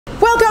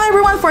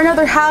everyone for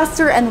another house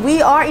tour, and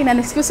we are in an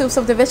exclusive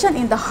subdivision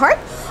in the heart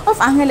of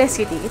Angeles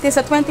City. It is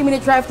a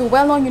 20-minute drive to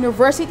well-known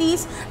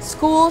universities,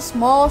 schools,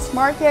 malls,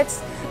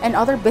 markets, and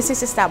other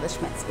business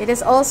establishments. It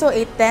is also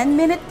a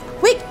 10-minute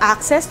quick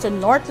access to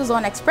North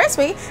Luzon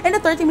Expressway and a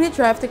 30-minute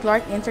drive to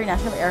Clark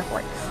International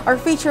Airport. Our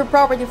featured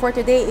property for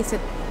today is a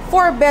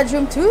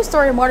 4-bedroom,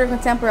 2-story modern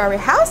contemporary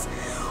house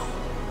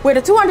with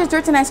a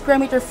 239 square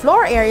meter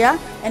floor area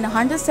and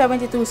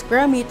 172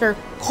 square meter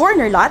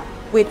corner lot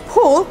with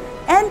pool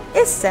and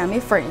is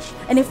semi-furnished.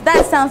 And if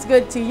that sounds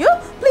good to you,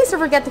 please don't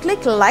forget to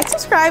click like,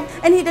 subscribe,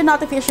 and hit the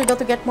notification bell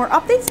to get more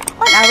updates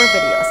on our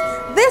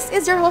videos. This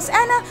is your host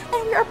Anna,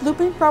 and we are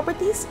Blueprint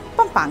Properties,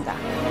 Pampanga.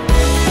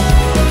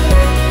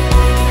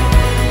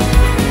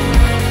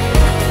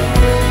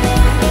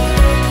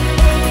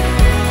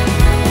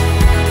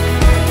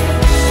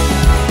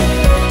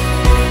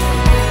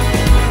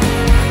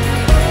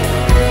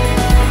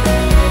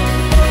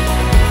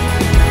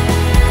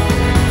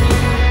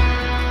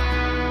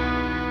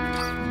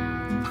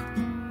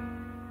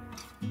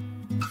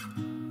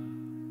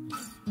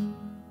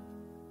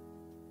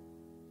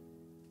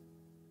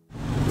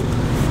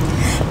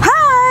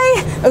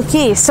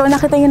 Okay, so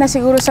nakita nyo na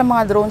siguro sa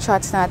mga drone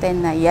shots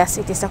natin na yes,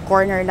 it is a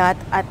corner lot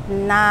at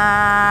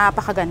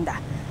napakaganda.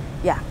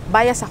 Yeah,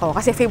 bias ako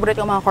kasi favorite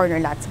ko mga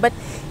corner lots. But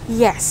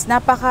yes,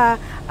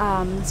 napaka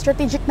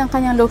strategic ng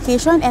kanyang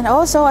location, and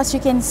also as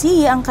you can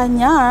see, ang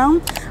kanyang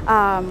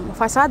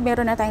facade,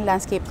 meron na tayong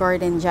landscape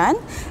garden dyan.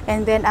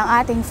 And then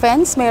ang ating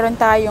fence, meron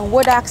tayong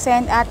wood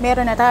accent at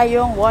meron na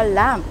tayong wall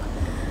lamp.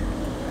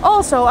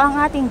 Also,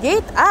 ang ating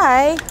gate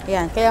ay,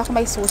 ayan, kaya ako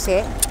may susi,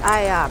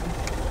 ay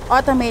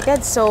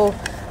automated. So,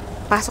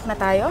 pasok na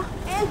tayo.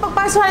 And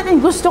pagpasok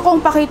natin, gusto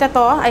kong pakita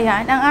to.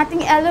 Ayan, ang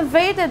ating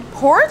elevated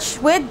porch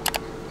with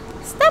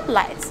step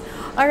lights.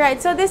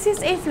 Alright, so this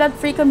is a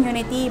flood-free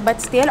community,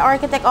 but still,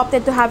 architect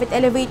opted to have it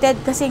elevated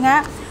kasi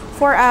nga,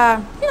 for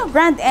a,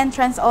 grand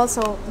entrance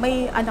also,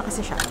 may ano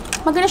kasi siya.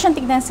 Maganda siyang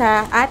tignan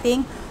sa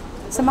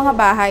mga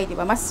bahay, di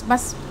ba? Mas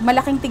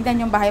malaking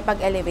tignan yung bahay pag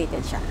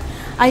elevated siya.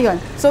 Ayun.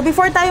 So,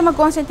 before tayo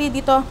mag-concentrate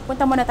dito,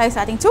 punta muna tayo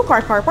sa ating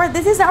 2-car carport.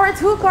 This is our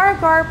 2-car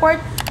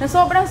carport na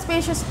sobrang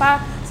spacious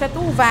pa sa 2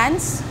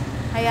 vans.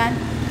 Ayan.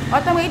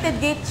 Automated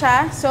gate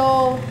siya.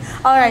 So,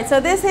 alright. So,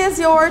 this is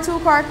your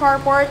 2-car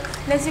carport.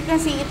 As you can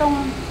see,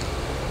 itong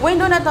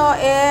window na to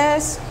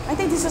is, I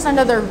think this is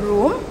another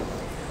room.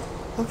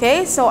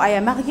 Okay. So,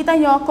 ayan.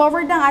 Makikita nyo,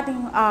 covered ng ating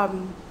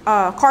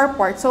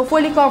carport. So,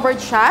 fully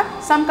covered siya.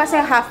 Some kasi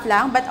half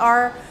lang, but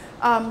our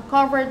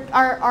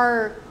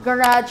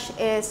garage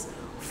is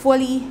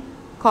fully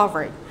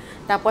covered.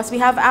 Tapos,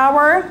 we have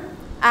our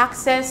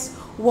access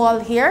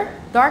wall here.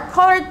 Dark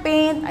colored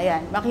paint.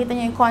 Ayan, makita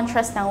nyo yung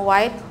contrast ng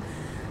white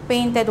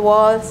painted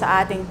wall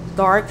sa ating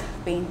dark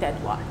painted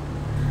wall.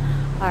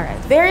 Alright,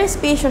 very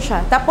spacious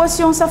siya. Tapos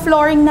yung sa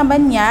flooring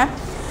naman niya,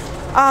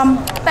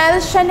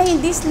 tiles siya na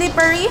hindi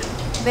slippery.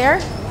 There.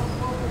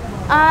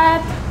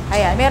 At,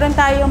 ayan, meron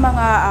tayong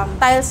mga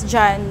tiles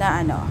dyan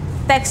na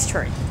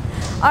textured.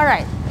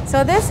 Alright,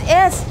 so this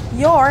is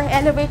your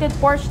elevated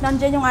porch.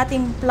 Nandyan yung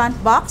ating plant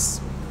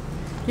box.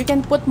 You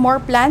can put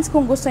more plants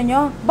kung gusto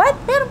nyo. But,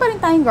 meron pa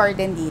rin tayong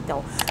garden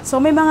dito.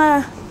 So, may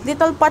mga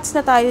little pots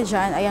na tayo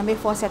dyan. Ayan, may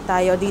faucet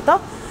tayo dito.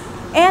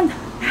 And,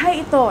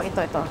 ito.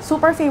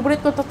 Super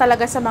favorite ko to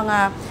talaga sa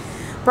mga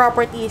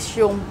properties,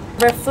 yung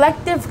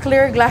reflective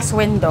clear glass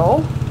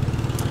window.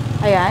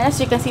 Ayan, as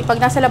you can see, pag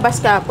nasa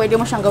labas ka, pwede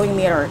mo siyang gawing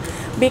mirror.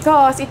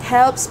 Because it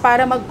helps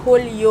para mag-cool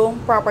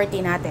yung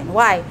property natin.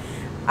 Why?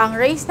 Ang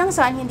rays ng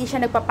sun, hindi siya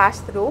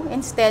nagpa-pass through.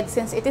 Instead,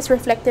 since it is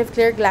reflective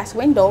clear glass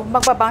window,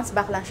 magpa-bounce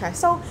back lang siya.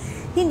 So,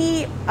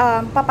 hindi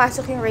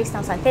papasok yung rays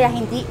ng sun, kaya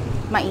hindi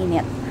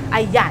mainit.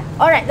 Ayan.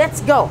 Alright, let's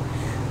go.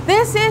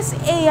 This is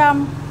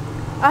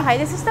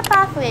this is the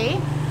pathway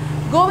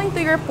going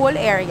to your pool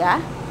area.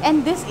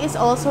 And this is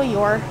also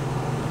your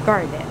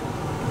garden.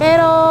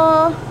 Pero,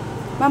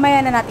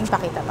 mamaya na natin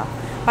pakita to.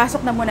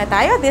 Pasok na muna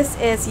tayo. This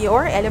is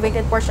your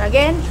elevated porch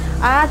again.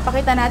 At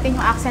pakita natin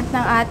yung accent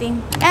ng ating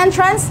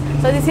entrance.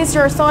 So this is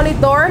your solid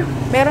door.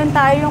 Meron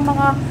tayong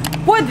mga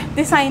wood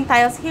design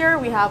tiles here.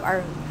 We have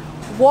our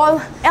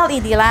wall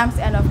LED lamps.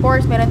 And of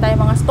course, meron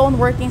tayong mga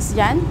stone workings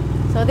dyan.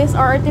 So these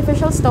are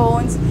artificial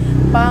stones.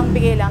 Pang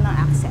bigay lang ng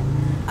accent.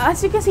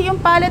 As you can see,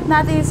 yung palette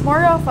natin is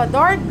more of a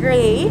dark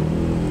gray.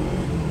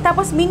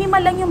 Tapos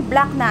minimal lang yung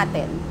black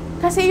natin.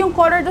 Kasi yung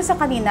color doon sa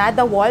kanina,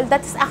 the wall,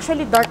 that's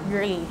actually dark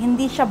gray.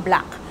 Hindi siya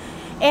black.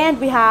 And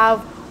we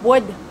have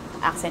wood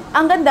accent.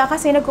 Ang ganda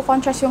kasi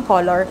nagko-contrast yung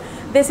color.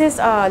 This is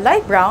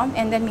light brown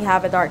and then we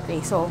have a dark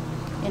gray. So,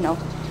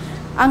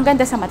 ang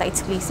ganda sa mata.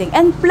 It's pleasing.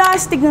 And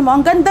plus, tignan mo,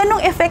 ang ganda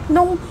nung effect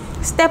nung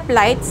step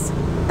lights.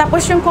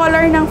 Tapos yung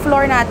color ng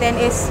floor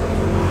natin is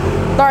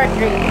dark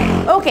gray.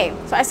 Okay.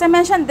 So, as I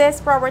mentioned,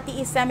 this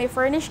property is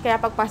semi-furnished. Kaya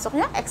pagpasok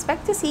niya,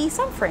 expect to see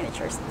some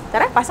furnitures.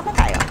 Tara, pasok na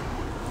tayo.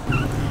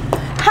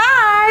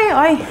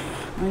 Ay,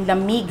 ang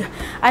lamig.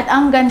 At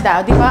ang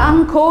ganda, di ba?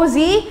 Ang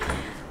cozy.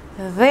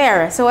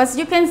 There. So, as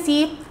you can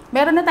see,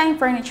 meron na tayong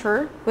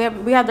furniture.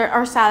 We have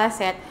our sala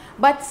set.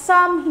 But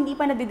some hindi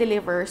pa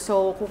na-deliver.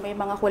 So, kung may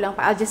mga kulang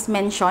pa, I'll just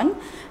mention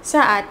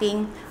sa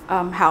ating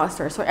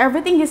house tour. So,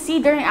 everything you see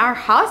during our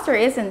house tour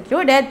is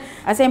included.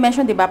 As I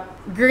mentioned, di ba,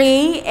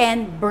 gray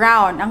and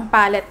brown ang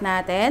palette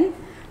natin.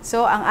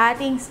 So, ang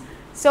ating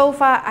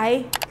sofa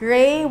ay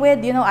gray with,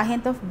 you know, a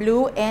hint of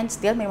blue and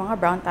still may mga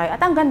brown tayo.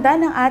 At ang ganda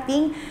ng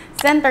ating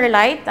center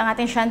light, ang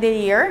ating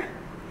chandelier.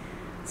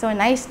 So,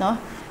 nice,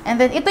 no? And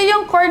then, ito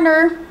yung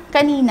corner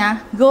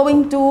kanina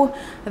going to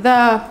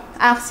the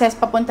access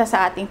papunta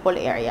sa ating pool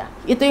area.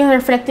 Ito yung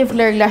reflective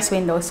clear glass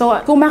window. So,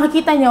 kung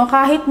makikita nyo,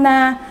 kahit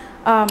na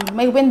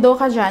may window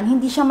ka dyan,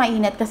 hindi siya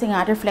mainit kasi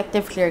nga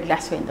reflective clear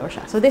glass window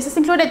siya. So, this is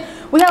included.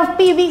 We have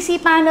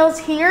PVC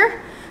panels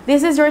here.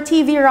 This is your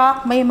TV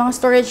rack. May mga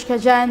storage ka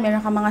dyan.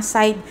 Meron ka mga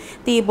side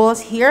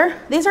tables here.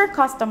 These are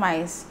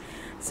customized.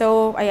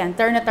 So, ayan,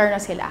 turn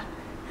na sila.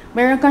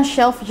 Meron kang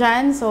shelf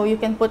dyan. So, you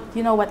can put,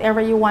 you know, whatever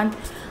you want.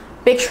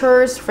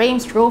 Pictures,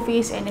 frames,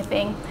 trophies,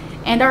 anything.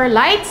 And our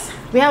lights,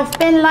 we have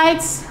pin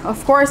lights. Of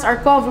course, our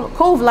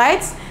cove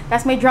lights.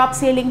 Tapos may drop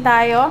ceiling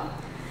tayo.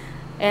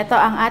 Ito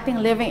ang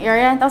ating living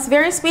area. Tapos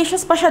very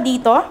spacious pa siya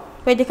dito.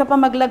 Pwede ka pa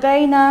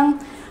maglagay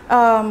ng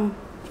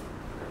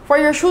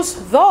for your shoes.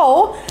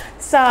 Though,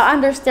 sa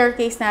under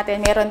staircase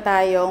natin, meron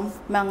tayong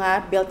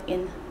mga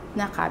built-in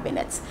na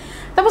cabinets.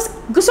 Tapos,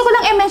 gusto ko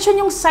lang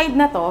i-mention yung side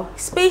na to.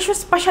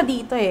 Spacious pa siya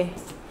dito eh.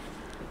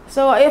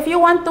 So, if you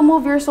want to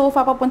move your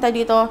sofa papunta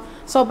dito,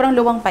 sobrang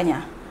luwang pa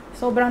niya.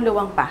 Sobrang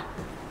luwang pa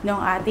ng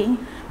ating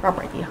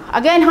property.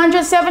 Again,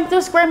 172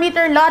 square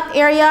meter lot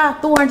area,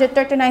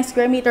 239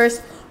 square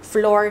meters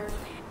floor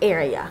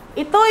area.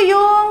 Ito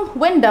yung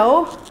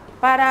window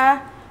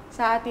para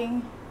sa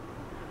ating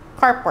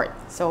carport.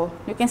 So,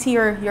 you can see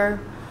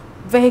your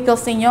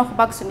vehicles ninyo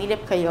kapag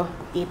sumilip kayo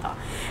dito.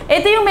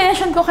 Ito yung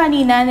mention ko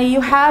kanina na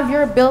you have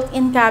your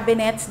built-in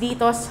cabinets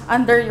dito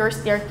under your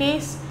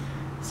staircase.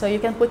 So,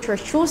 you can put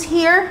your shoes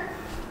here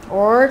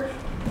or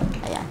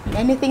ayan,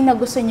 anything na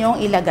gusto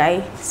nyong ilagay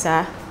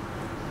sa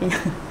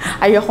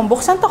ayokong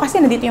buksan to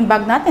kasi nandito yung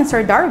bag natin,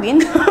 Sir Darwin.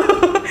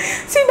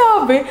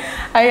 Sinabi.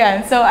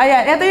 Ayan. So,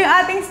 ayan. Ito yung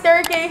ating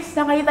staircase.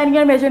 Nakita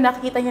niyo, medyo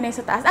nakikita niyo na yung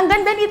sa taas. Ang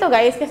ganda nito,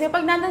 guys, kasi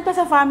pag nandun ka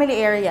sa family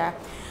area,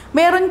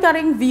 meron ka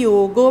ring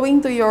view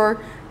going to your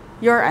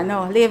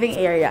living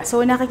area. So,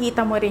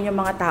 nakikita mo rin yung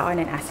mga tao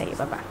na nasa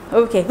ibaba.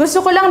 Okay.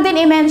 Gusto ko lang din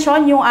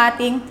i-mention yung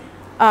ating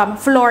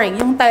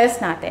flooring, yung tiles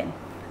natin.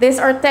 These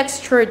are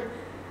textured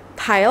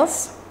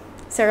tiles,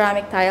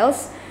 ceramic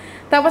tiles.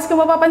 Tapos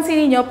kung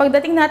mapapansin niyo,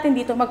 pagdating natin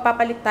dito,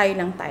 magpapalit tayo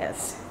ng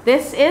tiles.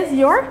 This is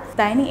your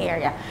dining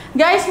area.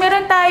 Guys,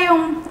 meron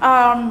tayong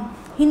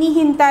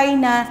hinihintay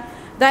na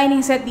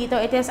dining set dito.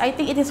 I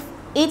think it is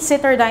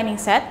 8-seater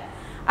dining set.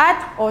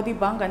 At, oh, di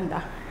ba? Ang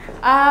ganda.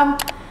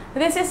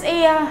 This is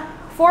a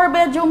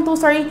 4-bedroom,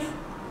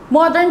 2-story,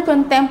 modern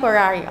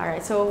contemporary.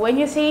 Alright, so when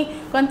you say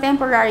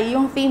contemporary,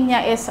 yung theme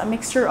niya is a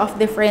mixture of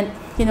different,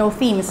 you know,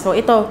 themes. So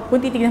ito,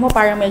 kung titignan mo,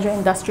 parang medyo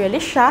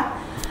industrialist siya.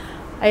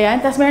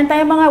 Ayan, tapos meron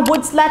tayong mga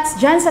wood slats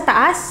dyan sa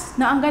taas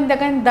na ang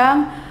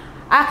ganda-gandang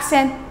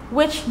accent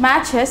which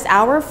matches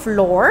our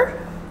floor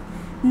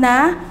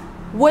na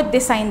wood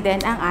design din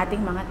ang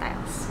ating mga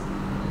tiles.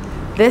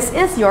 This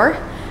is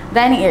your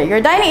dining area.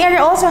 Your dining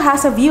area also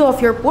has a view of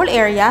your pool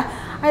area.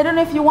 I don't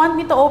know if you want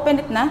me to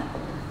open it na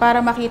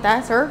para makita,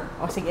 sir.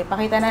 O sige,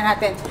 pakita na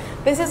natin.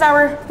 This is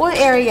our pool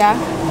area.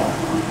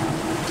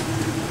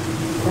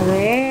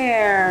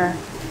 There.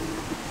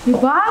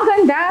 Diba? Ang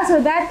ganda.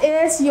 So that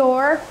is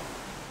your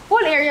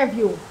pool area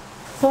view.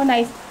 So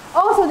nice.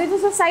 Also, dito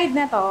sa side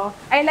na to,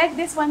 I like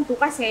this one too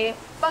kasi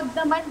pag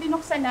naman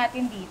binuksan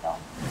natin dito.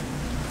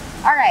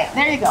 Alright,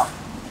 there you go.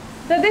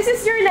 So this is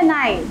your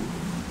lanai.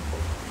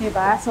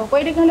 Diba? So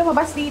pwede kang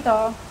lumabas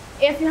dito.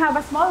 If you have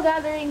a small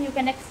gathering, you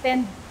can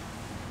extend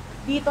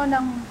dito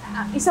ng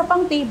isa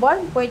pang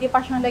table. Pwede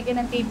pa siyang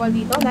lagyan ng table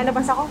dito.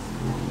 Lalabas ako.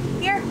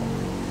 Here.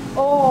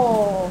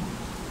 Oh.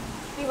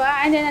 Diba?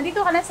 And then,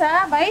 nandito ka na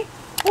sa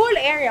pool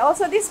area.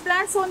 Also, this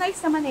plant, so nice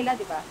naman nila,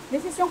 di ba?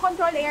 This is yung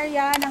control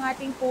area ng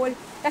ating pool.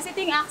 Kasi ito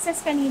yung access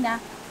kanina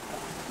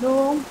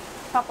nung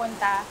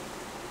papunta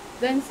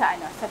dun sa,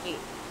 sa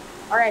gate.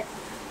 Alright.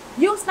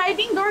 Yung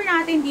sliding door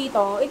natin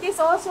dito, it is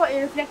also a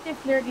reflective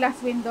clear glass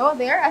window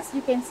there, as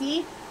you can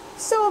see.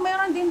 So,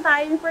 meron din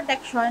tayong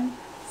protection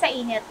sa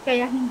init,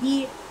 kaya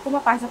hindi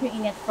pumapasok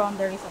yung init from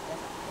the rays of the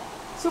sun.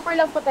 Super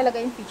love ko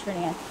talaga yung feature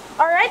na yan.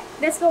 Alright,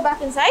 let's go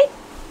back inside.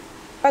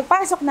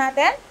 Pagpasok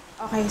natin,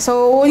 okay,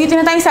 so dito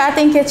na tayo sa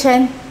ating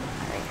kitchen.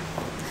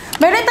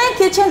 Meron tayong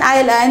kitchen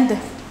island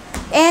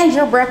and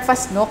your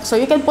breakfast nook. So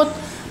you can put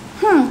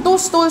 2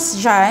 stools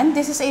dyan.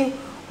 This is a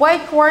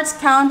white quartz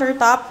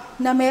countertop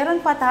na meron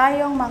pa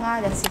tayong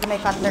mga, let's see,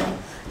 may cutlery.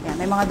 Yan,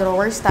 may mga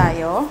drawers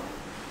tayo.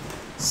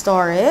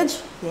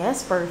 Storage. Yes,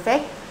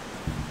 perfect.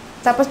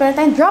 Tapos meron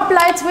tayong drop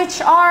lights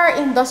which are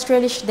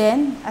industrialist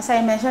din. As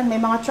I mentioned,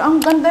 may mga, ang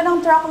ganda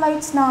ng truck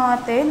lights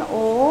natin.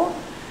 Oh,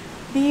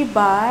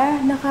 diba?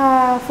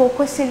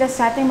 Naka-focus sila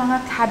sa ating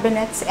mga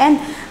cabinets. And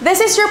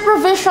this is your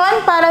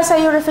provision para sa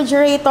your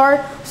refrigerator.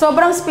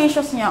 Sobrang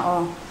spacious niya,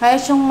 oh. Kahit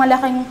yung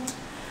malaking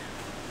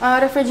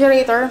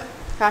refrigerator,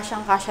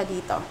 Kasyang-kasya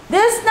dito.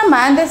 This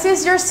naman, this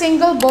is your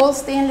single bowl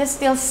stainless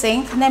steel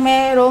sink na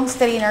merong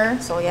strainer.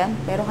 So, yan.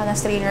 Meron ka ng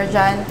strainer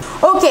dyan.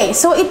 Okay,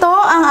 so ito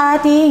ang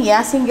ating,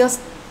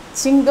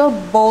 single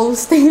bowl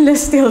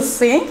stainless steel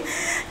sink.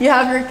 You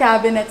have your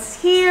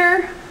cabinets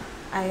here.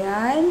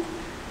 Ayan.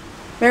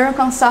 Meron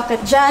kang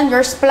socket dyan.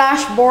 Your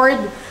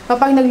splashboard.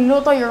 Kapag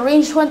nagluluto, your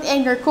range hood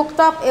and your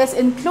cooktop is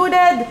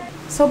included.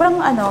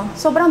 Sobrang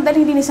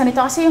daling linisan nito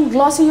kasi yung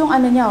glossy yung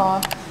ano niya, oh.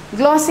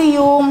 Glossy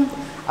yung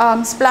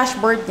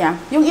splashboard niya.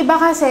 Yung iba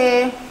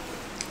kasi,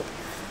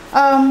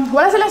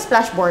 wala silang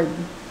splashboard.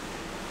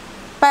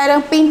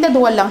 Parang painted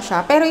wall lang siya.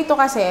 Pero ito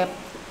kasi,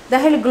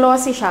 dahil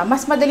glossy siya,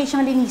 mas madali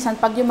siyang linisan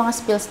pag yung mga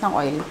spills ng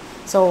oil.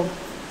 So,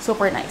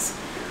 super nice.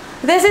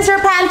 This is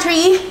your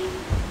pantry.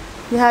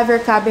 You have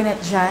your cabinet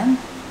dyan.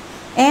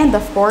 And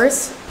of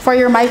course, for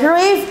your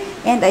microwave.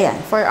 And ayan,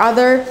 for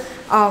other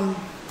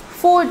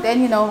food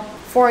and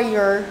for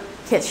your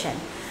kitchen.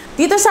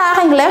 Dito sa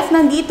aking left,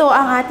 nandito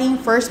ang ating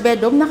first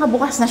bedroom.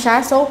 Nakabukas na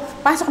siya. So,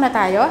 pasok na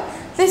tayo.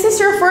 This is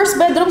your first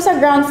bedroom sa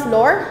ground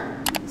floor.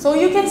 So,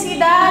 you can see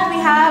that we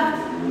have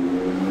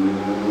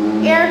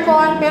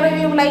aircon, pero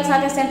yung lights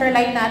natin, center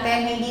light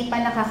natin, hindi pa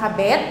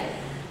nakakabit.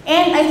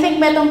 And I think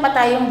meron pa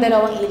tayong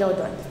dalawang ilaw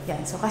doon.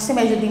 Yan. So, kasi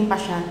medyo dim pa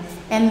siya.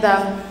 And,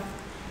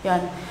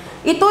 yan.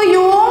 Ito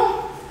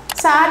yung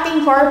sa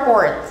ating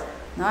carport.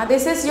 No,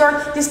 this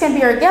can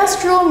be your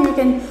guest room. You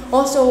can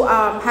also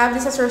have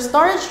this as your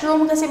storage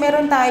room kasi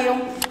meron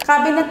tayong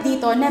cabinet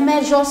dito na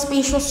medyo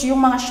spacious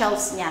yung mga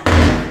shelves niya.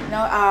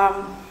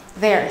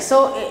 There.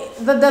 So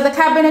the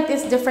cabinet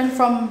is different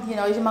from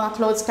yung mga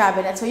clothes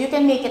cabinet. So you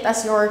can make it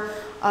as your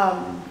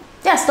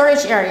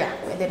storage area.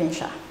 Pwede rin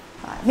siya.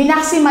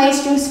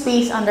 Maximize yung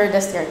space under the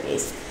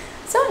staircase.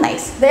 So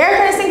nice. The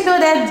aircon is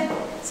included.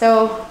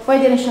 So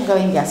pwede rin siyang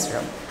gawing guest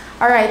room.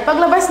 Alright,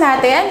 paglabas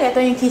natin, ito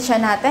yung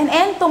kitchen natin.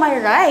 And to my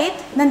right,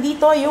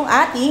 nandito yung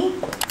ating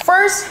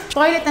first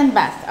toilet and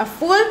bath. A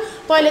full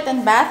toilet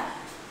and bath.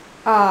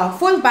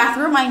 Full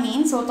bathroom, I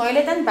mean. So,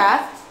 toilet and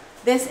bath.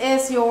 This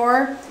is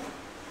your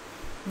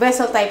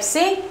vessel type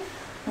sink.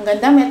 Ang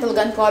ganda, metal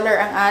gun color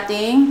ang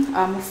ating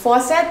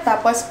faucet.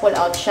 Tapos, pull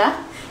out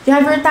siya. You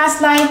have your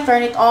task light.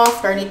 Turn it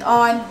off, turn it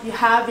on. You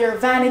have your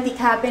vanity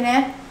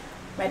cabinet.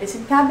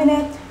 Medicine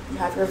cabinet. You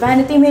have your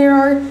vanity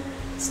mirror.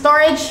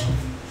 Storage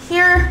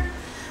here.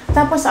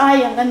 Tapos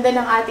ang ganda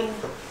ng ating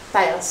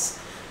tiles.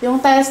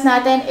 Yung tiles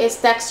natin is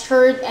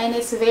textured and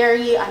it's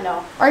very,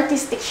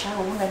 artistic siya.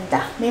 Ang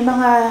ganda. May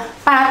mga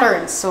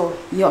patterns. So,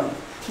 yun.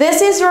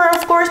 This is your,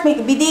 of course, may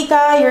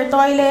bidika, your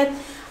toilet.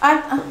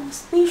 At,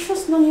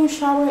 spacious lang yung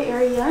shower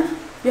area.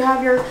 You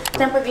have your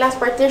tempered glass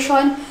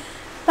partition.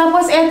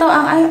 Tapos, ito,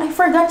 I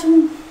forgot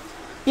yung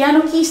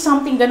piano key,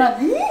 something ganon.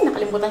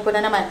 Nakalimutan ko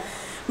na naman.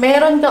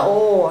 Meron ka,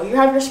 you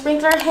have your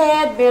sprinkler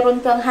head,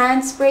 meron kang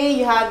hand spray,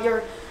 you have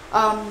your,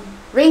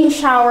 rain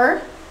shower.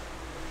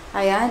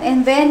 Ayan.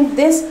 And then,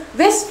 this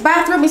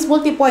bathroom is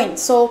multi-point.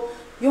 So,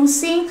 yung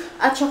sink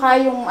at saka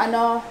yung,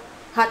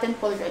 hot and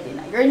cold ready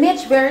na. Your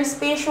niche, very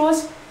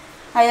spacious.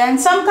 Ayan.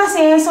 Some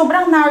kasi,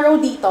 sobrang narrow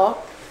dito.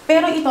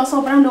 Pero ito,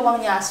 sobrang luwang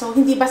niya. So,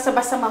 hindi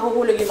basta-basta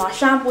mahuhulog yung mga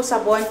shampoo,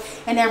 sabon,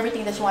 and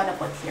everything that you wanna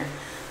put here.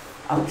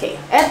 Okay.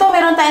 Eto,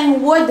 meron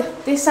tayong wood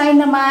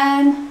design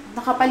naman.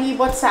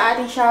 Nakapalibot sa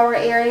ating shower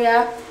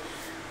area.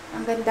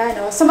 Ang ganda,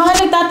 no? Sa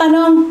mga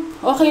nagtatanong,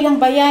 okay lang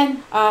ba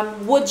yan?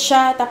 Wood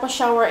siya, tapos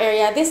shower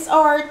area. These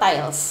are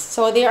tiles.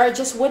 So, they are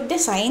just wood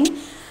design.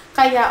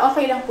 Kaya,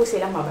 okay lang po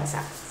silang mabasa.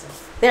 So,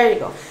 there you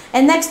go.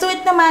 And next to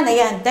it naman,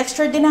 ayan,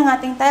 texture din ang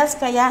ating tiles,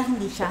 kaya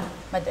hindi siya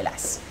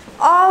madulas.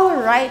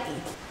 Alrighty.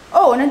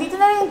 Nandito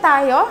na rin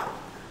tayo.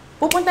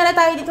 Pupunta na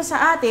tayo dito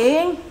sa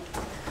ating,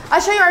 I'll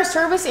show you our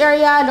service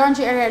area,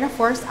 laundry area, and of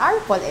course, our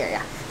pool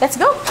area.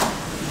 Let's go!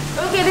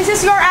 Okay, this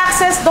is your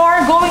access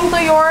door going to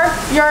your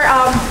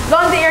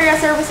laundry area,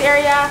 service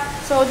area.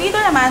 So,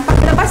 dito naman,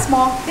 paglabas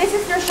mo, this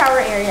is your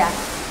shower area.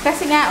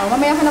 Kasi nga,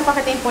 mamaya ko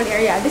napakita yung pool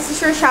area. This is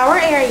your shower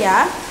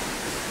area.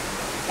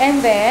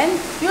 And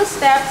then, few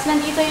steps,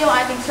 nandito yung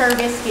ating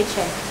service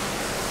kitchen.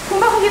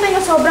 Kung makikita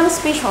nyo, sobrang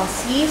spacious.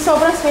 See?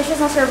 Sobrang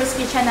spacious ng service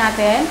kitchen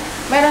natin.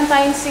 Meron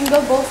tayong single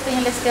bowl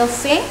stainless steel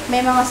sink.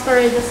 May mga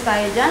storages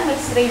tayo dyan. May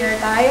strainer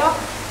tayo.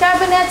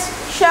 Cabinets,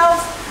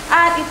 shelves,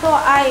 at ito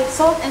ay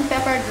salt and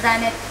pepper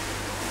granite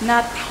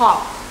na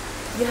top.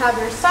 You have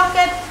your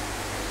socket.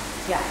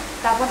 Yeah.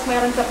 Tapos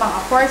meron ka pang,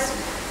 of course,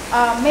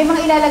 may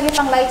mga ilalagay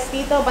pang lights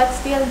dito, but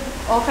still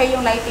okay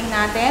yung lighting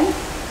natin.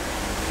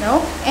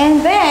 No? And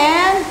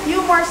then,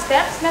 few more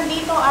steps.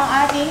 Nandito ang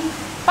ating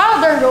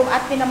powder room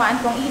at tinamaan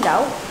kong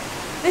ilaw.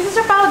 This is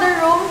your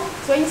powder room.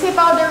 So, when you say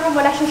powder room,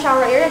 wala siyang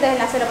shower area dahil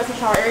nasa labas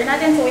yung shower area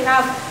natin. So, we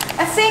have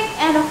a sink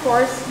and, of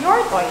course, your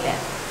toilet.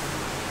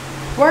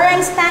 Where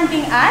I'm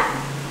standing at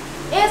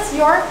is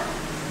your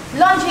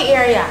laundry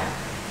area.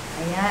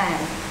 Ayan.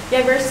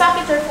 You have your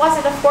socket, your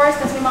faucet, of course,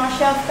 kasi may mga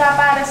shelf ka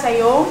para sa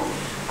yung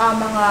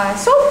mga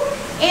soap.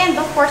 And,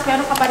 of course,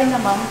 meron ka pa rin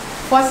namang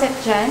faucet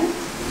dyan.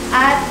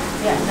 At,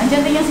 yan.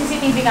 Nandyan din yung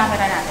CCTV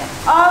camera natin.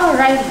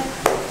 Alrighty.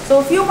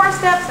 So, few more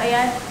steps.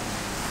 Ayan.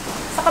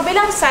 Sa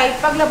kabilang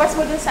side, paglabas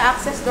mo dun sa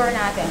access door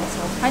natin.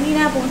 So,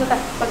 kanina pumunta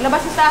tayo.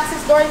 Paglabas mo sa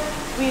access door,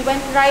 we went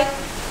right,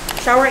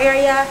 shower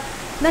area.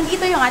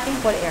 Nandito yung ating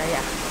pool area.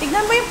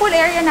 Tignan mo yung pool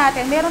area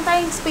natin. Meron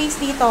tayong space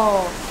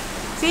dito.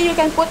 See, you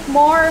can put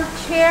more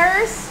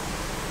chairs.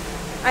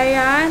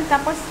 Ayan.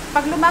 Tapos,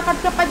 pag lumakad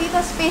ka pa dito,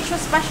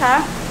 spacious pa siya.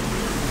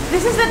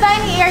 This is the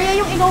dining area,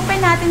 yung inopen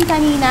natin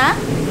kanina.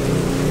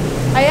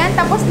 Ayan.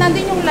 Tapos,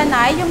 nandun yung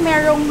lanai, yung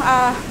merong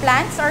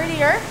plants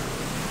earlier.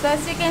 So,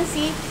 as you can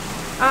see,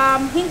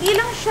 hindi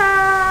lang siya,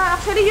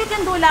 actually, you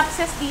can do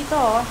lapses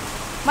dito.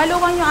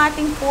 Maluwang yung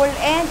ating pool.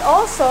 And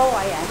also,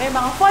 ayan, may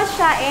mga falls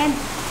siya and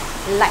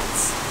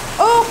lights.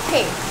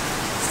 Okay.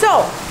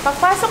 So,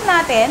 pagpasok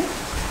natin,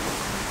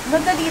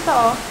 ganda dito,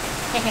 oh.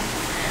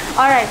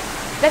 Alright.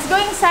 Let's go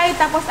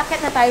inside, tapos akit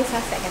na tayo sa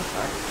second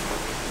floor.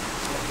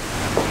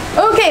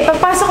 Okay,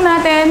 pagpasok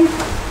natin,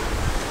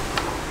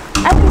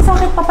 ay, may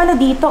sakit pa pala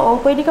dito,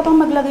 oh. Pwede ka pang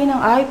maglagay ng,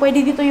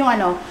 pwede dito yung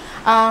ano,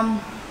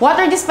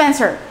 water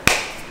dispenser.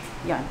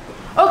 Yan.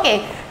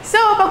 Okay, so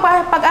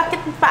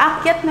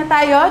paakyat na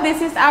tayo.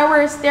 This is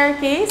our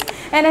staircase.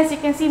 And as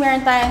you can see,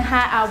 meron tayong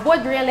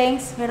wood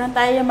railings. Meron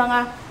tayong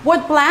mga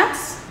wood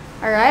planks.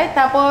 Alright,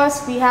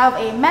 tapos we have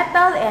a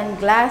metal and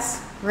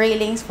glass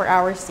railings for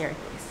our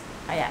staircase.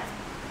 Ayan.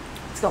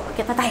 Let's go,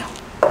 paakyat na tayo.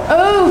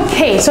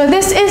 Okay, so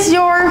this is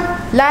your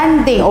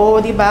landing. Oh,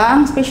 di ba?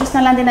 Spacious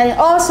na landing natin.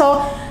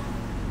 Also,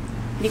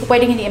 hindi ko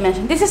pwedeng hindi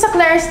i-mention. This is a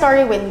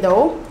clerestory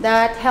window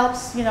that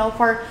helps, you know,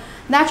 for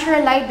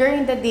natural light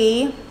during the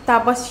day.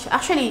 Tapos,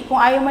 actually, kung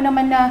ayaw mo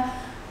naman na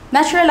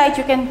natural light,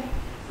 you can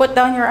put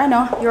down your,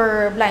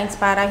 your blinds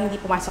para hindi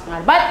pumasok ng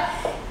araw. But,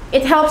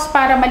 it helps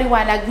para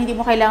maliwanag, hindi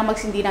mo kailangan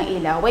magsindi ng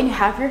ilaw when you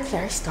have your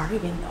clerestory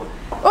window.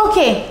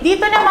 Okay,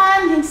 dito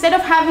naman, instead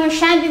of having a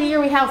chandelier,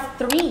 we have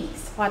 3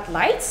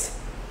 spotlights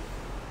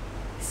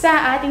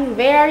sa ating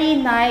very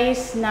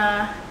nice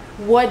na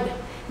wood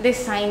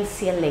design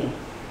ceiling.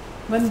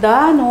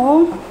 Ganda,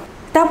 no?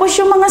 Tapos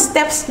yung mga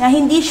steps niya,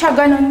 hindi siya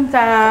ganun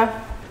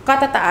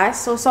katataas.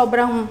 So,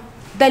 sobrang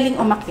daling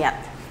umakyat.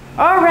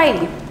 Alright.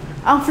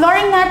 Ang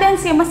flooring natin,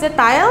 same as the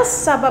tiles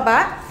sa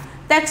baba.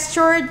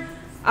 Textured,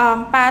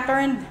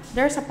 patterned.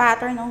 There's a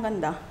pattern. Ang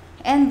ganda.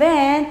 And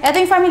then, ito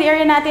yung family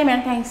area natin.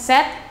 Meron tayong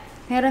set.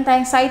 Meron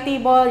tayong side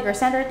table, your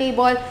center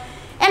table.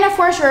 And of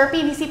course, your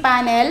PVC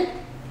panel.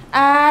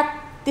 At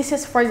this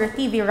is for your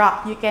TV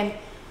rack. You can,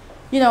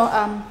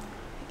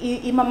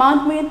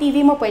 i-mount mo yung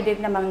TV mo.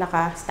 Pwede namang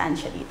naka-stand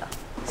siya dito.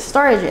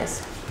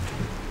 Storages.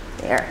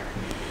 There.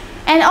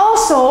 And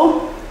also,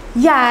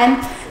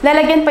 yan,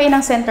 lalagyan pa yun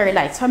ng center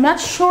light. So, I'm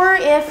not sure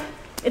if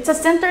it's a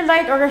center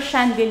light or a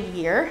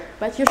chandelier.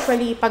 But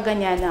usually, pag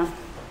ganyan na,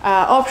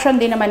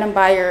 option din naman ng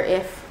buyer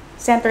if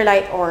center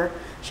light or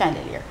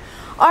chandelier.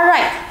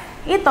 Alright.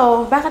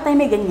 Ito, bakit tayo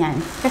may ganyan?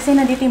 Kasi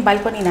nandito yung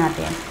balcony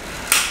natin.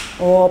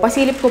 O,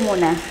 pasilip ko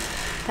muna.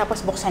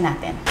 Tapos buksan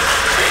natin.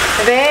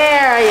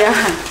 There!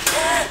 Ayan.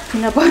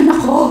 Kinabahan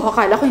ako.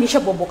 Akala ko hindi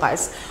siya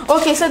bubukas.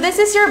 Okay, so this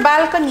is your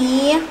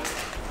balcony.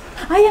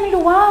 Ay, ang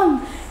luwang.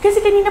 Kasi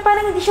kanina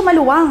parang hindi siya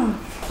maluwang.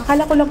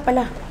 Akala ko lang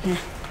pala.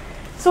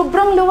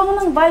 Sobrang luwang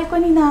ng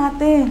balcony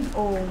natin.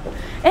 Oh.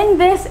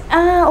 And this,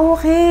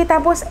 okay.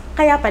 Tapos,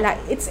 kaya pala,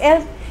 it's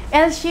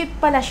L-shaped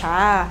pala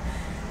siya.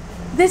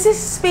 This is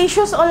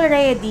spacious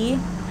already.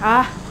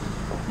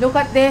 Look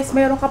at this.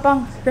 Meron ka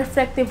pang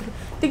reflective.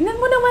 Tignan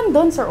mo naman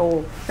doon, sir.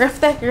 Oh,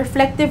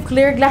 reflective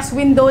clear glass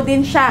window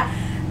din siya.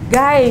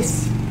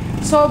 Guys,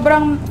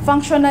 sobrang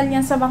functional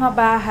yan sa mga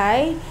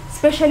bahay.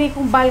 Especially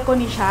kung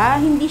balcony siya.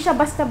 Hindi siya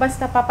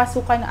basta-basta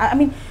papasukan.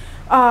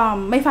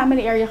 May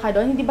family area ka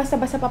doon. Hindi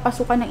basta-basta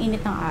papasukan ng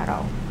init ng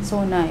araw.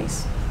 So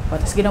nice. O,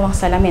 tapos ginawang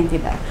salamin,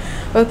 diba?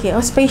 Okay,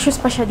 spacious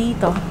pa siya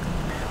dito.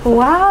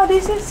 Wow,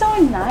 this is so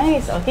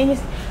nice. Okay,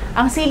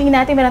 ang ceiling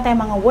natin, meron tayong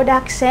mga wood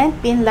accent,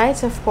 pin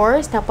lights, of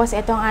course. Tapos,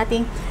 ito ang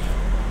ating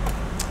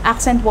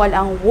accent wall,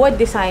 ang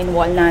wood design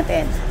wall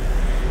natin.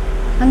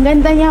 Ang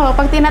ganda niya.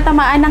 Pag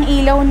tinatamaan ng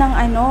ilaw ng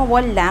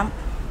wall lamp.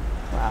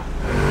 Wow.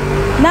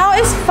 Now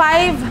is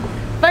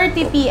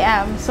 5:30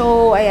 p.m.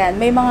 So, ayan.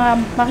 May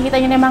mga, makikita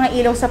nyo na yung mga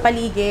ilaw sa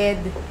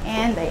paligid.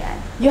 And, ayan.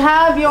 You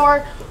have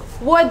your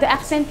wood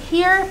accent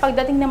here.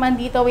 Pagdating naman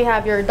dito, we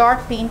have your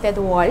dark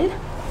painted wall.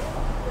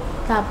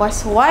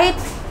 Tapos, white.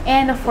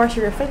 And of course,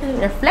 your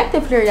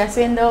reflective clear glass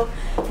window.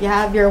 You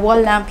have your wall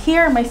lamp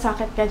here. May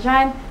socket ka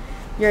dyan.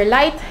 Your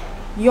light.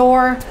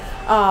 Your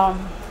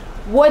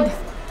wood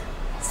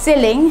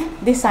ceiling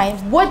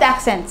design. Wood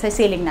accent sa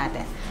ceiling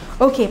natin.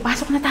 Okay,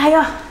 pasok na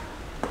tayo.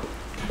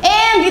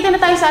 And dito na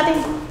tayo sa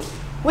ating...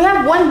 We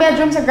have 1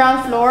 bedroom sa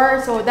ground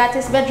floor. So, that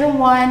is bedroom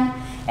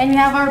 1. And we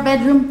have our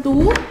bedroom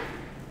 2.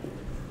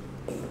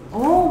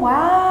 Oh,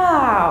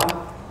 wow!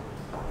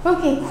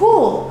 Okay,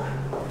 cool.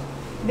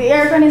 The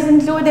aircon is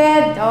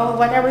included. Oh,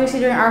 whatever you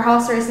see during our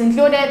house is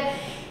included.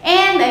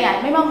 And,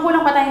 ayan, may mga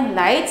kulang pa tayong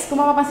lights.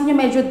 Kung mapapansin nyo,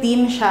 medyo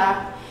dim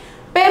siya.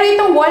 Pero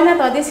itong wall na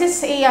to, this is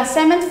a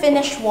cement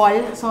finish wall.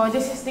 So,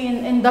 this is the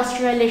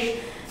industrialish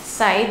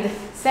side.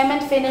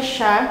 Cement finish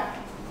siya.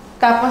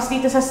 Tapos,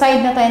 dito sa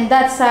side na to and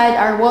that side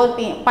are wall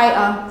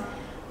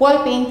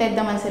painted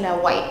naman sila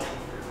white.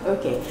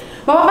 Okay.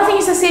 Mapapansin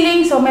nyo sa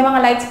ceiling, so may mga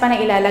lights pa na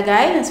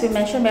ilalagay. As we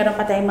mentioned, meron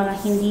pa tayong mga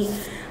hindi,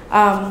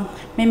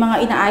 may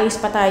mga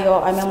inaayos pa tayo,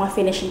 may mga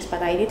finishings pa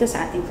tayo dito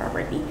sa ating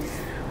property.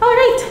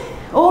 Alright.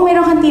 Oh,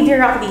 meron kang TV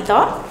rack dito.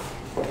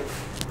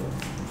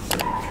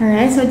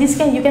 Alright, so this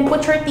you can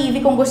put your TV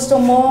kung gusto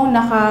mo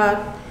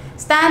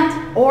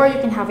naka-stand or you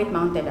can have it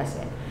mounted as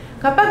well.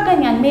 Kapag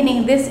ganyan,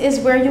 meaning this is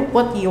where you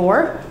put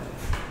your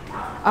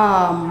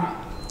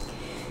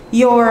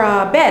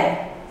bed.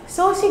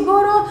 So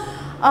siguro,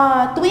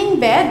 twin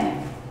bed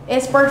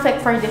is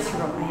perfect for this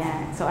room.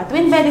 Ayan. So a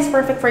twin bed is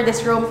perfect for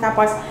this room,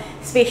 tapos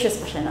spacious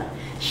pa siya nun.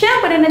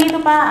 Siyempre,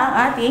 nandito pa ang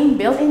ating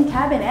built-in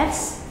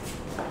cabinets.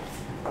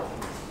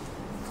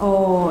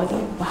 Oh,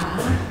 diba?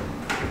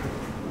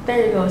 There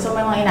you go. So,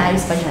 may mga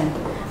inaayos pa dyan.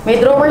 May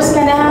drawers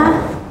ka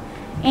na.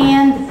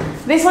 And,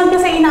 this one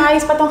kasi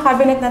inaayos pa tong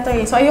cabinet na to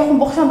eh. So,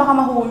 ayokong buksan, baka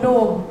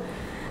mahulog.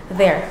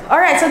 There.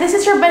 Alright, so this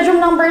is your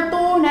bedroom number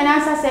 2 na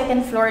nasa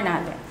second floor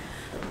natin.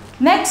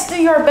 Next to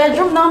your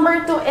bedroom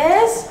number 2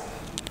 is...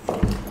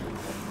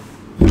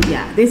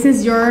 Yeah, this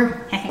is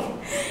your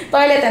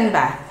toilet and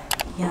bath.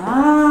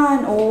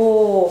 Yan.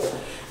 Oh.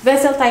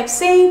 Vessel type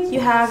sink.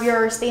 You have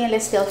your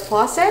stainless steel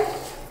faucet.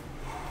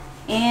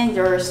 And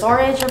your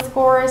storage, of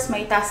course,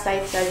 may task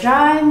light ka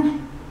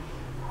dyan.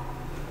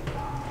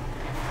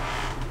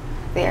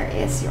 There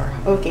is your,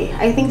 okay,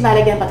 I think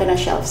lalagyan pa ito ng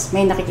shelves.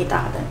 May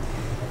nakikita ka dun.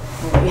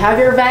 You have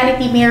your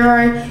vanity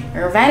mirror,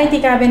 your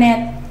vanity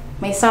cabinet,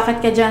 may socket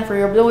ka dyan for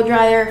your blow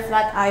dryer,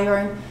 flat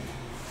iron,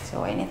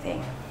 so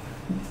anything.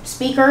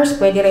 Speakers,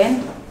 pwede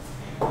rin.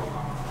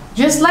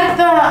 Just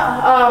like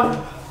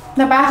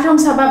the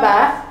bathroom sa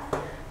baba,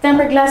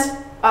 tempered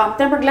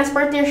glass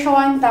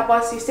partition,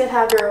 tapos you still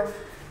have your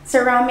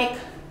ceramic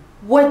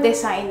wood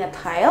design na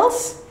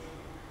tiles.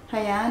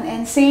 Ayan.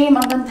 And same,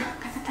 ang ganda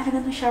talaga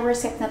ng shower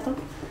set na to.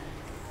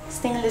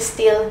 Stainless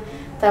steel.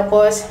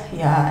 Tapos,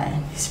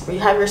 yan.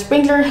 You have your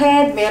sprinkler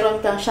head. Meron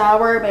kang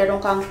shower.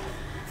 Meron kang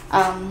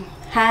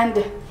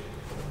hand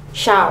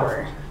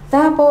shower.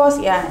 Tapos,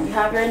 yan. You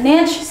have your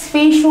niche.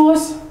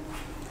 Spacious.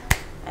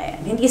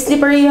 Ayan. Hindi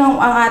slippery ang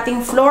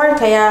ating floor.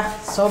 Kaya,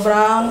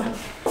 sobrang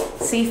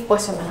safe po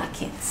sa mga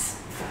kids.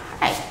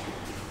 Ay.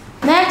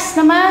 Next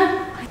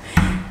naman,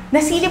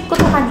 nasilip ko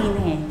to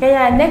kanina eh.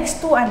 Kaya next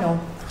to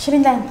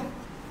actually lang,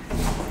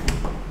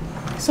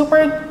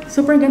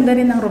 super ganda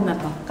rin ng room na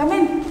to. Come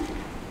in.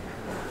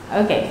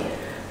 Okay.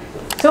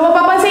 So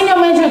mapapansin nyo,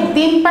 medyo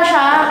dim pa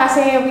siya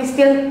kasi we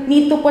still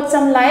need to put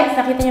some lights.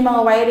 Nakita nyo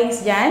mga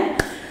wirings dyan.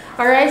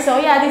 Alright, so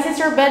yeah, this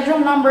is your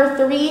bedroom number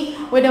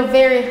 3 with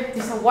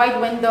this a wide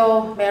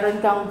window.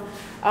 Meron kang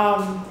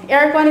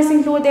aircon is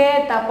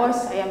included.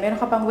 Tapos, ayan, meron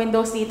ka pang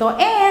windows dito.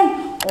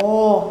 And,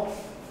 oh,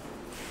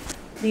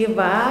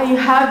 diba?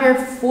 You have your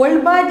full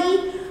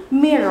body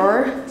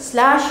mirror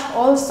 /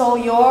 also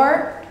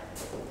your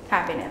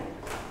cabinet.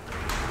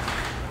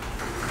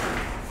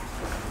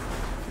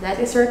 That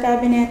is your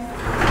cabinet.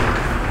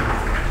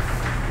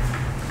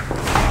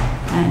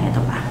 And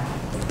ito pa.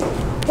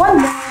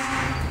 One more.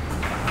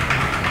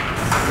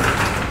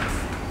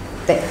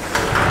 There.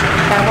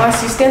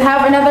 Tapos you still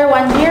have another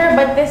one here,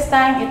 but this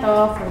time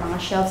ito for mga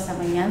shelves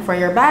naman yan. For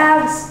your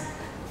bags,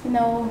 you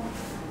know,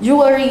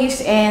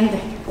 jewelries, and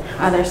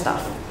other stuff.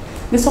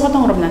 Gusto ko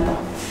tong room na to.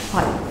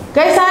 Okay.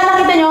 Guys, sana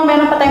nakita nyo,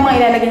 meron pa tayong mga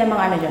ilalagay ng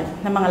mga dyan,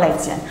 ng mga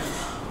lights yan.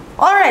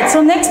 Alright,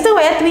 so next to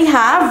it, we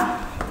have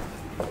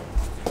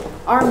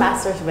our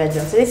master's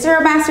bedroom. So this is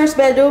our master's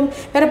bedroom.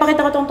 Pero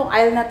pakita ko tong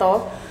aisle na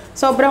to.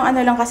 Sobrang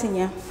lang kasi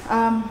niya.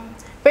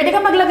 Pwede ka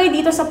maglagay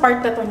dito sa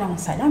part na to ng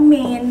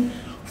salamin,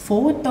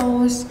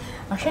 photos.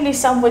 Actually,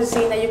 some would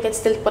say na you can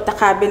still put a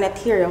cabinet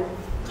here.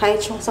 Kahit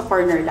yung sa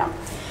corner lang.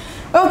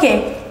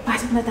 Okay,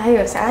 pasok na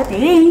tayo sa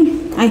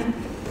ating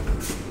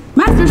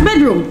master's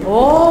bedroom.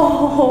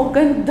 Oh,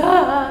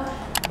 ganda.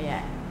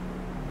 Ayan.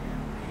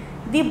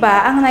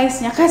 Diba? Ang nice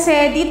niya.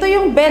 Kasi dito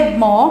yung bed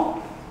mo.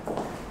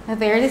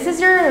 There. This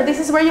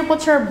is where you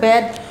put your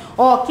bed.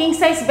 Oh, king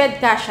size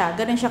bed ka siya.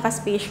 Ganun siya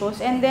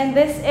ka-spacious. And then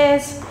this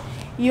is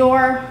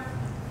your,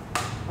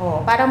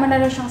 oh, para mo na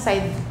rin siyang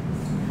side.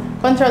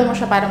 Control mo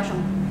siya, para mo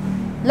siyang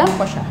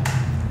lampo siya.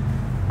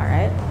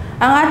 Alright.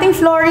 Ang ating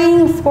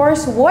flooring, of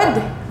course, wood.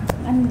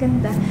 Ang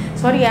ganda.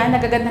 Sorry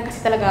nagaganda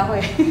kasi talaga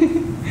ako eh.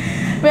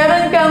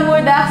 Meron kang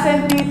wood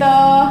accent dito.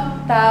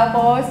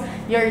 Tapos,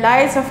 your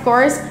lights, of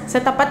course.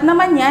 Sa tapat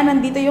naman yan,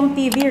 nandito yung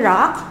TV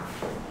rack.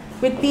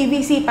 With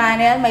PVC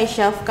panel, may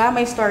shelf ka,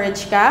 may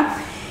storage ka.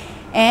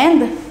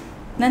 And,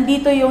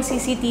 nandito yung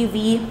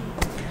CCTV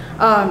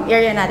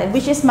area natin,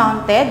 which is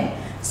mounted.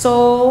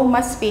 So,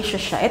 mas spacious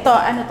siya. Ito,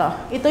 ano to?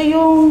 Ito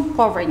yung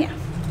cover niya.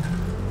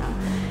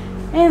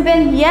 And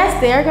then,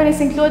 yes, the aircon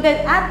is included.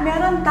 At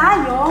meron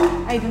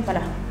tayong, ay, dun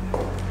pala.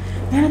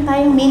 Meron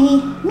tayong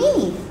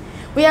mini.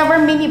 We have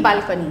our mini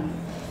balcony.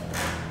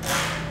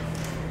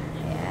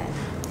 Ayan.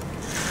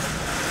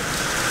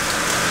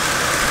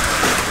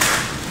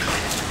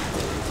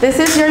 This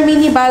is your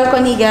mini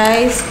balcony,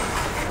 guys.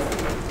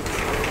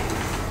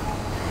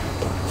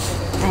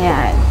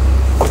 Ayan.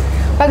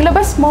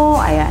 Paglabas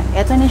mo, ayan,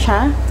 eto na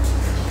siya.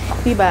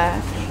 Diba?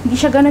 Hindi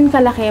siya ganun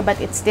kalaki, but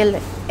it's still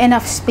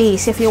enough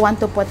space if you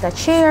want to put a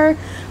chair,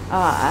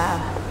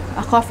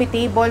 a coffee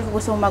table, kung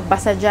gusto mo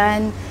magbasa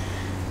dyan.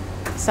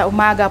 Sa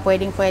umaga,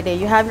 pwede.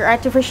 You have your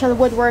artificial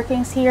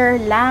woodworkings here,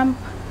 lamp.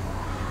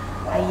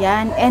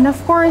 Ayan. And of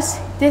course,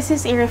 this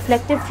is a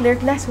reflective clear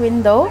glass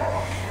window.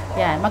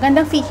 Yan.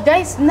 Magandang feature.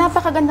 Guys,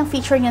 napakagandang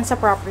feature niyan sa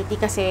property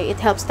kasi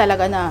it helps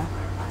talaga na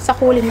sa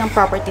cooling ng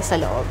property sa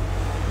loob.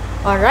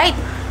 Alright.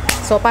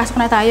 So, pasok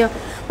na tayo.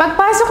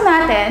 Pagpasok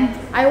natin,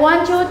 I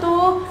want you to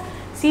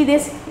see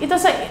this. Ito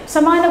sa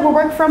mga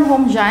nag-work from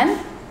home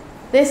dyan,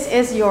 this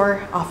is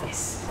your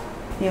office.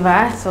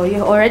 Diba? So,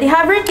 you already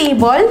have your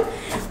table.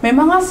 May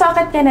mga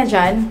socket ka na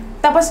dyan.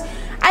 Tapos,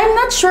 I'm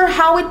not sure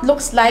how it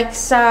looks like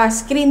sa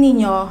screen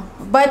ninyo.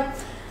 But,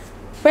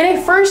 when I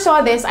first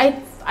saw this,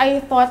 I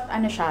thought,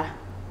 ano siya,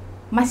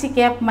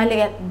 masikip,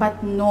 maliit,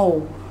 but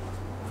no.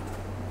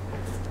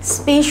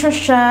 Spacious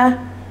siya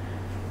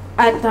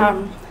at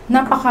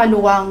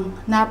napakaluwang,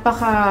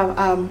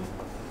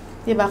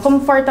 diba,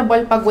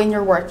 comfortable pag when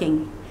you're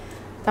working.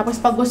 Tapos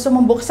pag gusto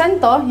mong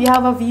buksan to, you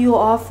have a view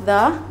of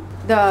the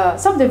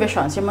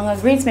subdivisions, yung mga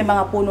greens, may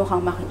mga puno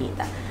kang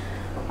makikita.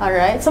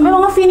 Alright, so may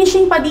mga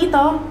finishing pa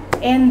dito,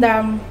 and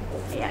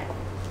ayan.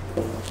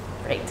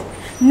 Right.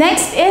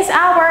 Next is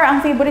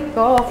ang favorite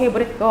ko,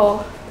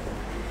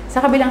 sa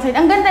kabilang side.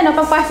 Ang ganda, no,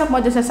 pagpasok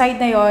mo doon sa side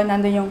na yon,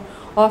 nandun yung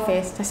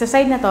office. Sa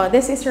side na to,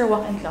 this is your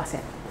walk-in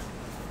closet.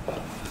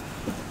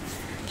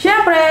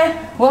 Siyempre,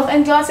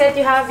 walk-in closet,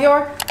 you have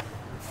your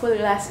full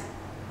glass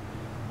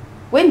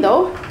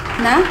window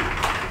na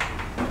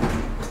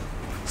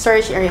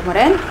storage area mo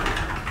rin.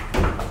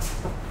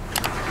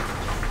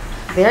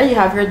 There, you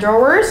have your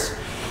drawers.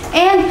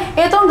 And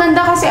itong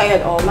ganda kasi,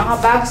 ayun, mga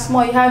bags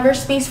mo. You have your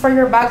space for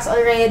your bags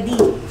already.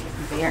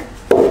 There.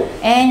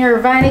 And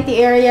your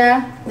vanity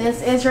area.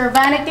 This is your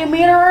vanity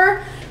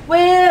mirror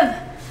with,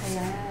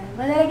 ayan,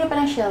 malalagyan pa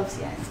ng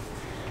shelves yan.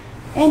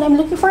 And I'm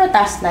looking for a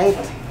task light.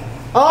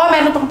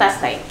 Meron tong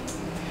task light.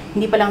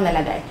 Hindi pa lang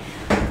nalagay.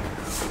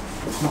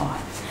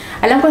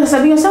 Alam ko,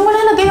 sasabihin nyo, saan mo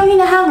nalagay yung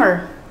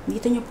hinahanger?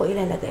 Dito nyo po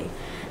ilalagay.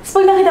 Tapos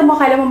pag nakita mo,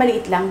 akala mo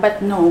maliit lang,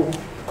 but no.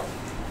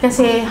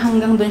 Kasi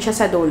hanggang dun siya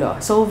sa dulo.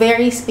 So,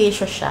 very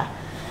spacious siya.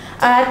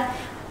 At,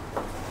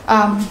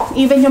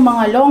 even yung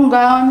mga long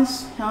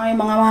gowns, yung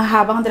mga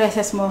mahabang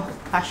dresses mo,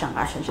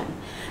 kasyang-kasya dyan.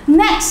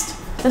 Next!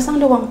 Tapos ang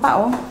luwang pa,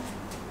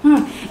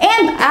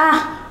 And,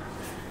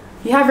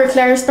 you have your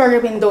clerestory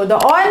window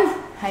doon.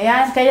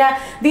 Ayan. Kaya,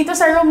 dito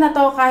sa room na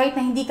to, kahit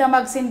na hindi ka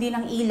magsindi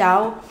ng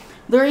ilaw,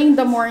 during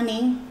the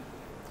morning,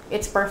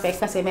 it's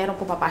perfect kasi meron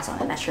po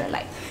papasok na natural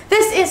light.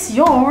 This is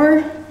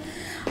your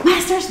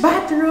master's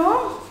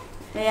bathroom.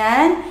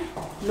 Ayan.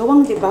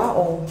 Luwang, diba?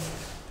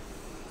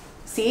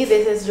 See,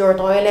 this is your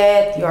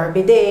toilet, your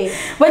bidet.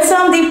 But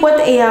some, they put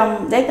a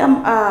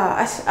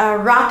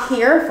rack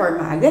here for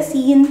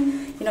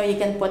magazine. You know, you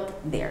can put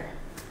there.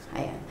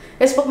 Ayan.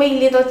 Kasi pag may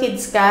little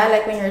kids ka,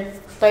 like when you're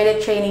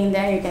toilet training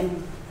them, you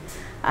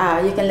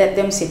can let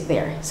them sit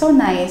there. So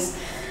nice.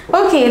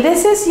 Okay,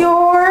 this is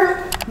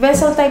your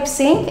vessel type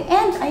sink.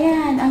 And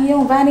ayan, ang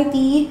yung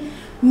vanity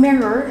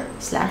mirror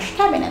 /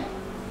 cabinet.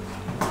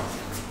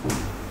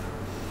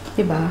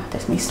 Diba?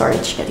 Tapos may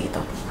storage ka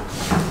dito.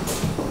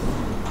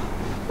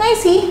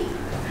 Nice, see?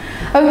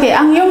 Okay,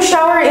 ang yung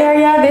shower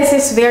area, this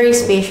is very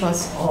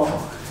spacious.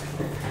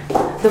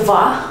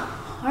 Diba?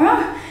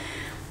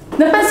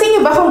 Napansin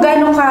niyo ba kung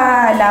gano'ng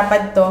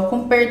kalapad to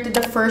compared to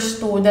the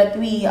first two that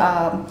we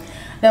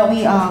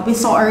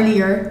saw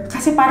earlier?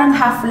 Kasi parang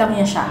half lang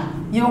niya siya.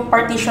 Yung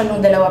partition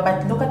ng dalawa.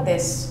 But look at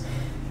this.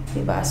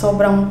 Diba?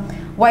 Sobrang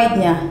wide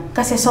niya.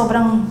 Kasi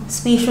sobrang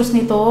spacious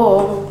nito.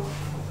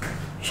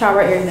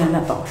 Shower area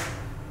na to.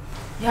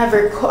 You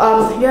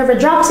have a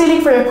drop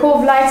ceiling for your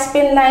cove lights,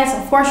 pin lights,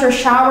 of course your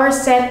shower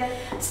set,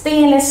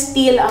 stainless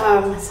steel,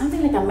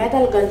 something like a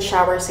metal gun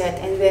shower set,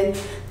 and then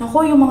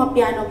naku, yung mga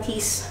piano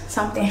keys,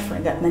 something I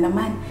forgot na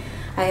naman.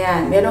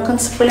 Ayan, meron kang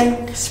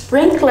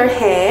sprinkler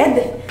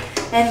head,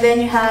 and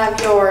then you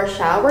have your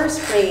shower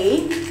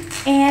spray,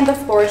 and of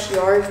course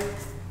your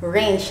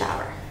rain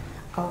shower.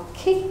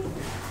 Okay,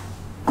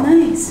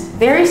 nice,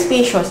 very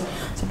spacious.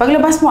 So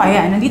paglabas mo,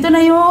 ayan, nandito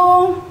na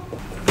yung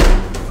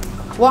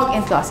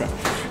walk-in closet.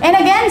 And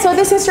again, so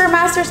this is your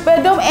master's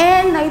bedroom,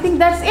 and I think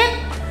that's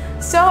it.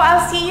 So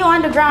I'll see you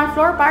on the ground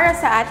floor para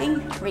sa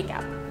ating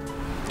recap.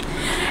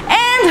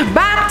 And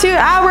back to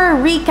our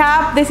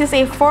recap. This is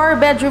a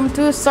 4-bedroom,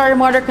 2-story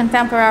modern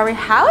contemporary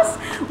house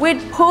with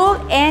pool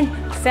and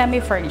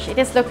semi-furnished. It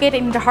is located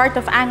in the heart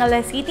of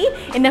Angeles City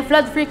in a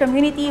flood-free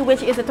community,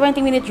 which is a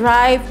 20-minute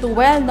drive to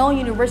well-known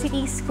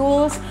universities,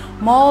 schools,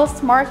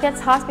 malls,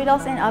 markets,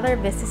 hospitals, and other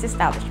business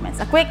establishments.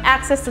 A quick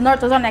access to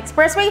North Luzon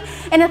Expressway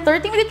and a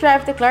 30-minute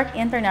drive to Clark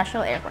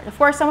International Airport. Of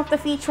course, some of the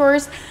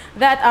features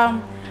that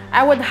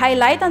I would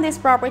highlight on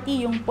this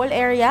property, yung pool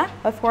area,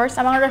 of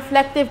course, ang mga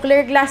reflective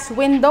clear glass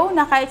window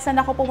na kahit saan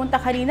ako pumunta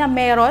kanina,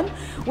 meron,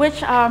 which,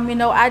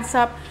 adds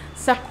up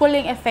sa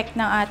cooling effect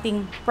ng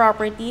ating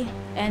property.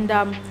 And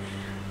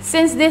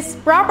Since this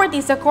property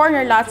is a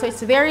corner lot, so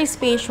it's very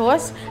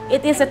spacious.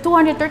 It is a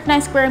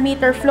 239 square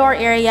meter floor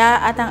area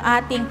at ang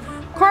ating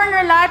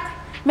corner lot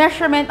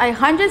measurement ay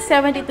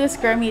 172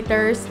 square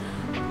meters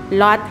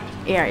lot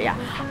area.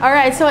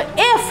 Alright, so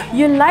if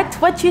you liked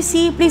what you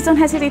see, please don't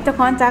hesitate to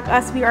contact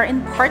us. We are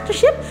in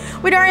partnership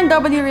with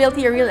RNW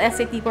Realty, a real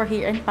estate people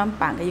here in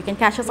Pampanga. You can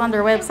catch us on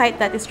their website,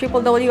 that is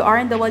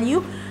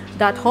www.rnw.homes,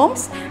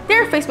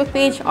 their Facebook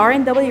page,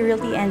 RNW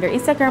Realty, and their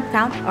Instagram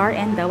account,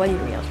 RNW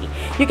Realty.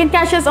 You can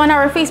catch us on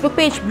our Facebook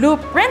page,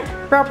 Blueprint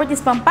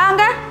Properties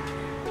Pampanga.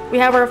 We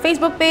have our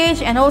Facebook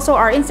page and also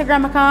our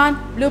Instagram account,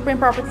 Blueprint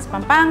Properties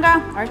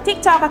Pampanga. Our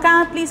TikTok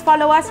account, please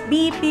follow us,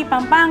 BP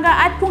Pampanga.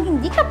 At kung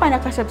hindi ka pa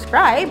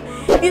nakasubscribe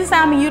dito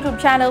sa aming YouTube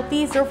channel,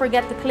 please don't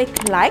forget to click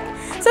like,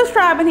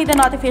 subscribe, and hit the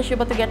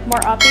notification bell to get more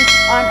updates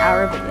on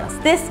our videos.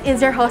 This is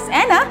your host,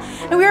 Anna,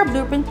 and we are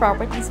Blueprint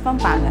Properties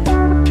Pampanga.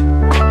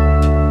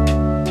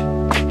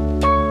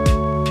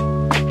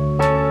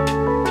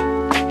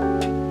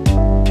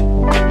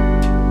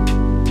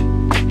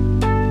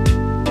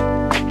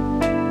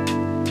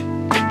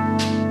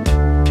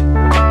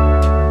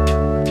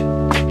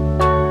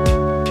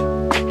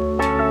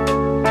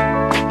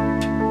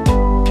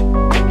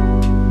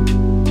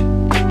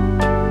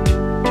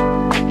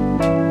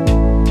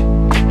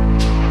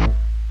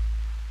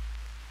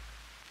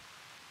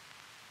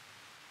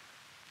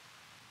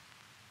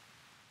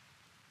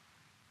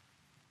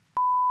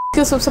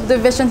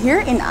 Subdivision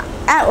here in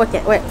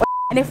okay, wait,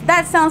 and if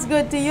that sounds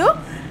good to you,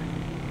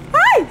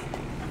 hi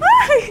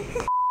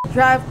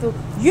drive to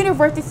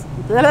University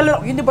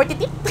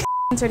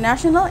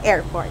International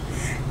Airport.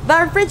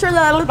 The feature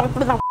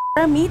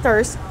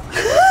meters.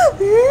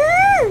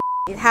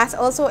 It has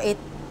also a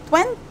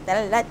want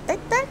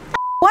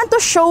to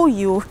show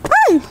you